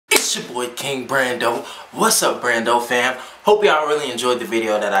It's your boy King Brando. What's up, Brando fam? Hope y'all really enjoyed the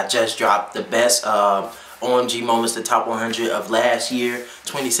video that I just dropped. The best OMG moments, the top 100 of last year,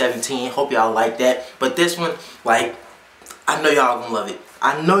 2017. Hope y'all like that. But this one, like, I know y'all gonna love it.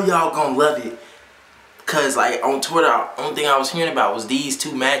 I know y'all gonna love it. Cause like on Twitter, the only thing I was hearing about was these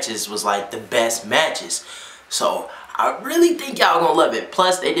two matches was like the best matches. So I really think y'all gonna love it.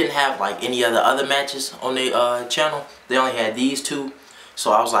 Plus they didn't have like any other matches on their channel. They only had these two.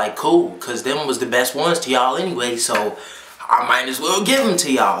 So I was like, cool, cause them was the best ones to y'all anyway. So I might as well give them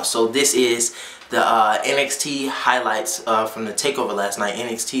to y'all. So this is the NXT highlights from the Takeover last night.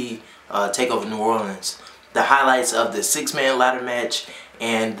 NXT Takeover New Orleans. The highlights of the 6-man ladder match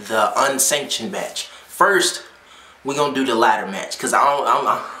and the Unsanctioned match. First, we're gonna do the ladder match because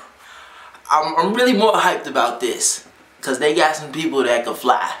I'm really more hyped about this because they got some people that can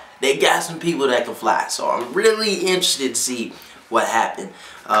fly. They got some people that can fly. So I'm really interested to see what happened.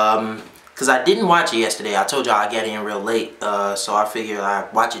 Because I didn't watch it yesterday. I told y'all I got in real late. So I figured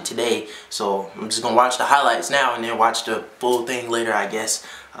I'd watch it today. So I'm just gonna watch the highlights now and then watch the full thing later, I guess.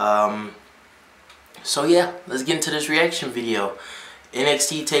 So yeah, let's get into this reaction video.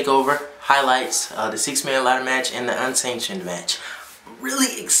 NXT Takeover highlights, the 6-man ladder match and the Unsanctioned match. I'm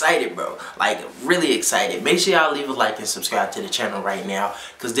really excited, bro. Like, really excited. Make sure y'all leave a like and subscribe to the channel right now,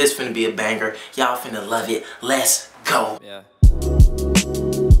 because this finna be a banger. Y'all finna love it. Let's go. Yeah.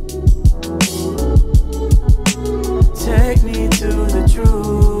 Take me to the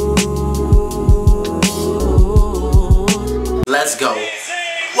truth. Let's go.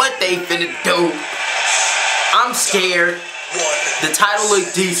 What they finna do? I'm scared. The title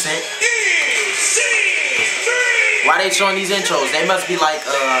looked decent. Why they showing these intros? They must be like,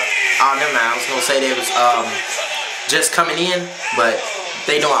 oh, never mind. I was gonna say they was just coming in, but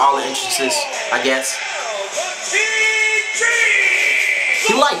they doing all the entrances, I guess.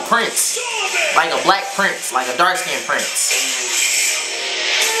 He like Prince, like a black Prince, like a dark-skinned Prince.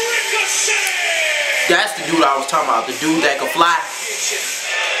 That's the dude I was talking about, the dude that could fly.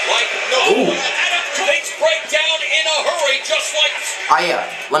 Ooh. Things break down in a hurry, just like. Oh yeah,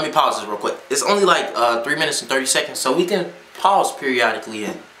 let me pause this real quick. It's only like 3 minutes and 30 seconds, so we can pause periodically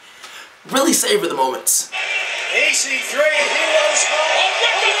and really savor the moments. EC3 heroes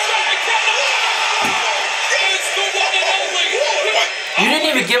You didn't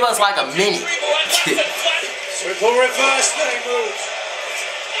even give us like a minute. Triple reverse thing moves.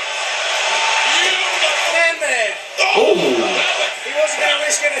 Oh. He wasn't going to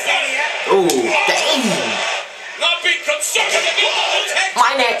risk anything he had. Oh, dang. Not being concerned about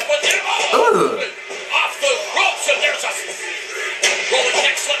my neck. Ugh. Off the ropes, and there's a rolling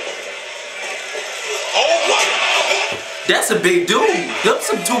neck slip. Oh, wow. That's a big dude. Them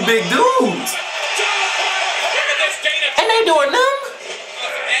some two big dudes. And they doing them?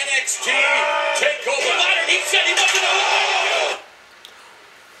 NXT Takeover ladder. He said he wasn't alone.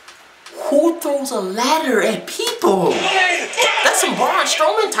 Who throws a ladder at people? That's some Braun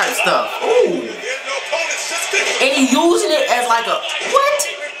Strowman type stuff. Ooh. And he using it as like a what?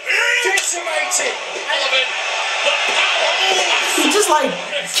 He just like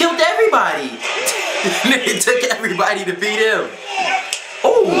killed everybody. He took everybody to beat him.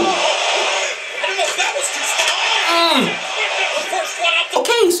 Ooh.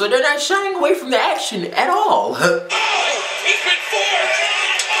 Okay, so they're not shying away from the action at all. Maybe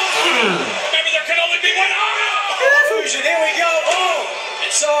there can only be one. Fusion, here we go. Oh,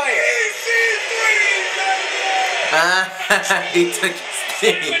 sorry. He took his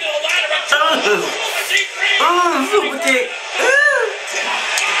thing. Super kick.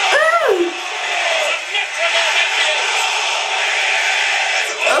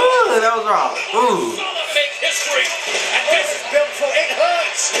 That was wrong. Ooh. Make history. And this is built for it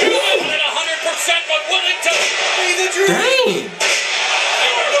hurts. 100%, but willing to be the dream. Dang.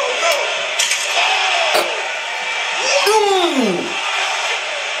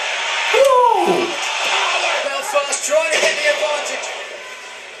 Trying to get the advantage.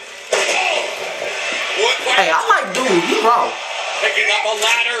 Hey, I like dude. You wrong. Picking up a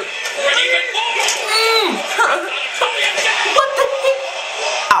ladder for an even more. What the heck?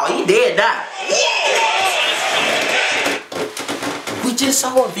 Oh, he dead now. We just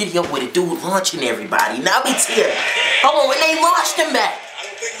saw a video with a dude launching everybody. Now it's here. Hold on, when they launched him back.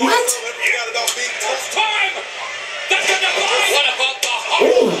 What? Time. What about the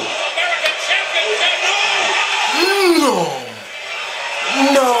American champion?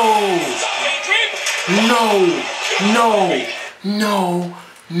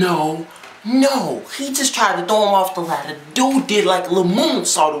 No. No. He just tried to throw him off the ladder. Dude did like a little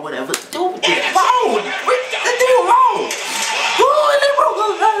moonsault or whatever. Dude did wrong. The dude wrong. Oh, and they broke the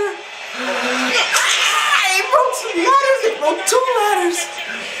ladder. broke 2 ladders.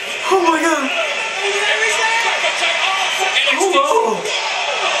 Oh my god. Hold on.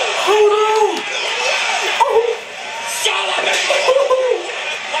 Hold on. Oh.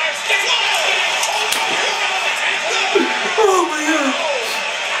 Oh my god.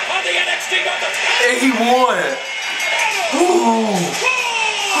 And he won. Ooh.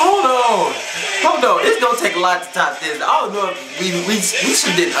 Hold on. Hold on. It's gonna take a lot to top this. I don't know if we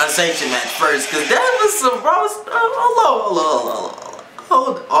should did an unsanctioned match first, cause that was some raw stuff.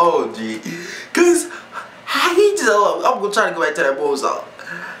 Hold on, G. Cause he just I'm gonna try to go back to that bullseye.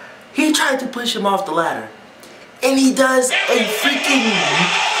 He tried to push him off the ladder. And he does a freaking,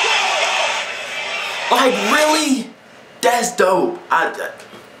 like, really? That's dope. I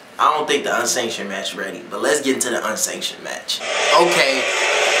don't think the unsanctioned match ready, but let's get into the unsanctioned match. Okay,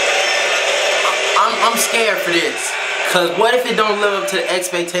 I'm scared for this, cause what if it don't live up to the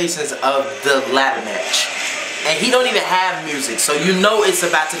expectations of the ladder match? And he don't even have music, so you know it's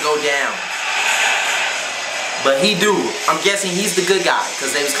about to go down. But he do. I'm guessing he's the good guy,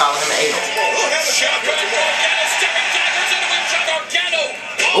 cause they was calling him an a-hole.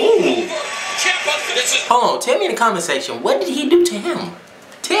 Ooh. Hold on, tell me in the comment section, what did he do to him?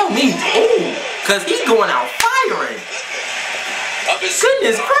 Tell me. Ooh, cause he's going out firing.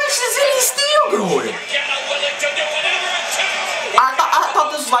 Goodness gracious, and he's still going. I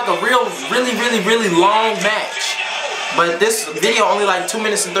thought this was like a really long match. But this video only like 2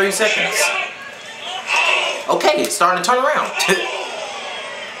 minutes and 30 seconds. Okay, it's starting to turn around.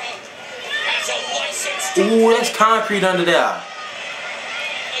 Ooh, that's concrete under there.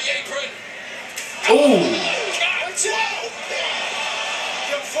 Ooh.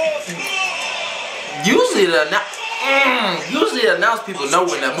 Usually the announce people know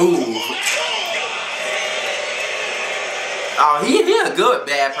when to move. Oh, he a good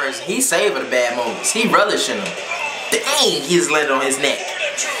bad person. He's saving the bad moments. He relishing them. Dang, he's landed on his neck.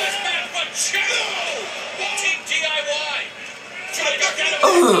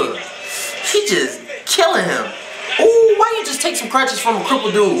 He just killing him. Ooh, why you just take some crutches from a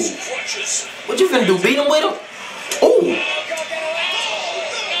crippled dude? What you finna do, beat him with him? Ooh.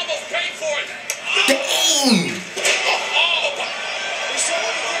 Dang.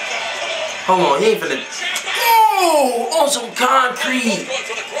 Hold on, he ain't finna. Oh, on some concrete.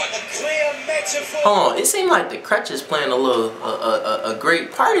 Hold on, it seemed like the crutches playing a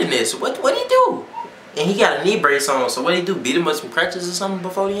great part in this. What'd he do? And he got a knee brace on, so what'd he do? Beat him with some crutches or something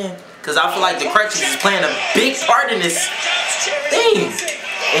before the end? Cause I feel like the crutches is playing a big part in this thing.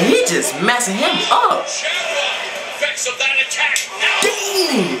 And he just messing him up.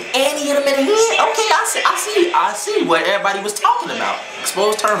 Dang! And he hit him in the head. Okay, I see what everybody was talking about.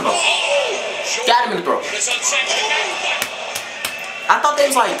 Exposed turnbuckle. Got him in the throat. I thought they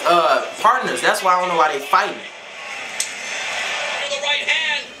was like partners. That's why I don't know why they fighting.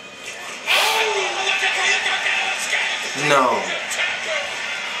 No.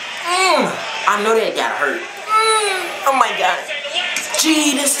 I know that got hurt. Oh my god.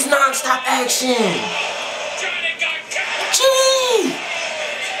 Gee, this is non-stop action.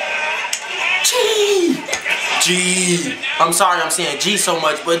 G. I'm sorry I'm saying G so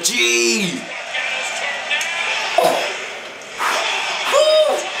much, but G.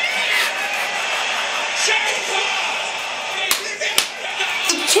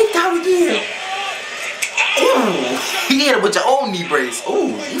 He kicked out again. Ooh, he hit it with your own knee brace. Ooh,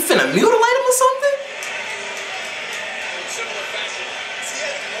 you finna mutilate him or something?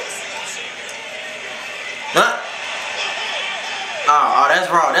 Huh? Oh, that's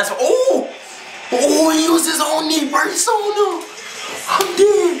wrong. That's ooh. Ooh, he used his own knee brace on him. I'm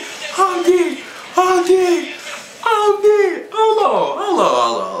dead. Hold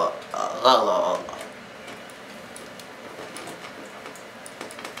on.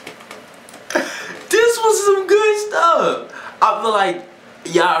 This was some good stuff. I feel like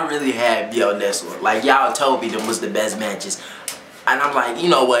y'all really had me on this one. Like y'all told me them was the best matches. And I'm like, you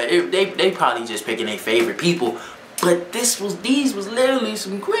know what? They probably just picking their favorite people. But these was literally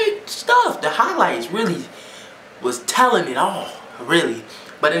some great stuff. The highlights really was telling it all, really.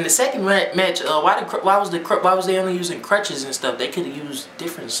 But in the second match, why was they only using crutches and stuff? They could have used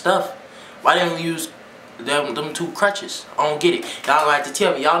different stuff. Why they only use them 2 crutches? I don't get it. Y'all gonna have to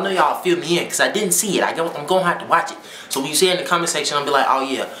tell me. Y'all know y'all fill me in, cause I didn't see it. I'm gonna have to watch it. So when you see it in the comment section, I'll be like, oh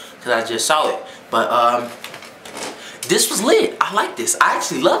yeah, cause I just saw it. But this was lit. I like this. I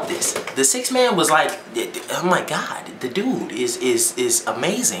actually love this. The 6-man was like, oh my god, the dude is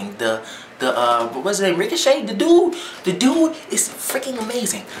amazing. What's his name? Ricochet. The dude is freaking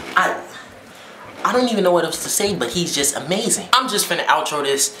amazing. I don't even know what else to say, but he's just amazing. I'm just finna outro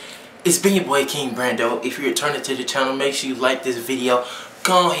this. It's been your boy King Brando. If you're returning to the channel, make sure you like this video.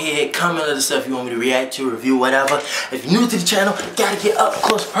 Go ahead, comment on the stuff you want me to react to, review, whatever. If you're new to the channel, gotta get up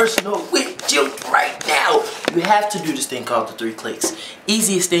close personal with you right now. You have to do this thing called the 3 clicks.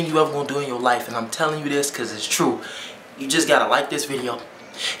 Easiest thing you ever gonna do in your life, and I'm telling you this because it's true. You just gotta like this video.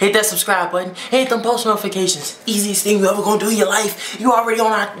 Hit that subscribe button, hit them post notifications. Easiest thing you ever gonna do in your life. You already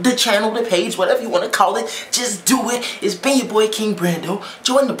on the channel, the page, whatever you wanna call it. Just do it. It's been your boy King Brando.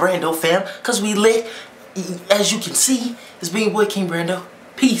 Join the Brando fam, cause we lit. As you can see, it's been your boy King Brando.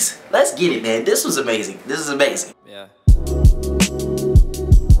 Peace. Let's get it, man. This was amazing. This is amazing. Yeah.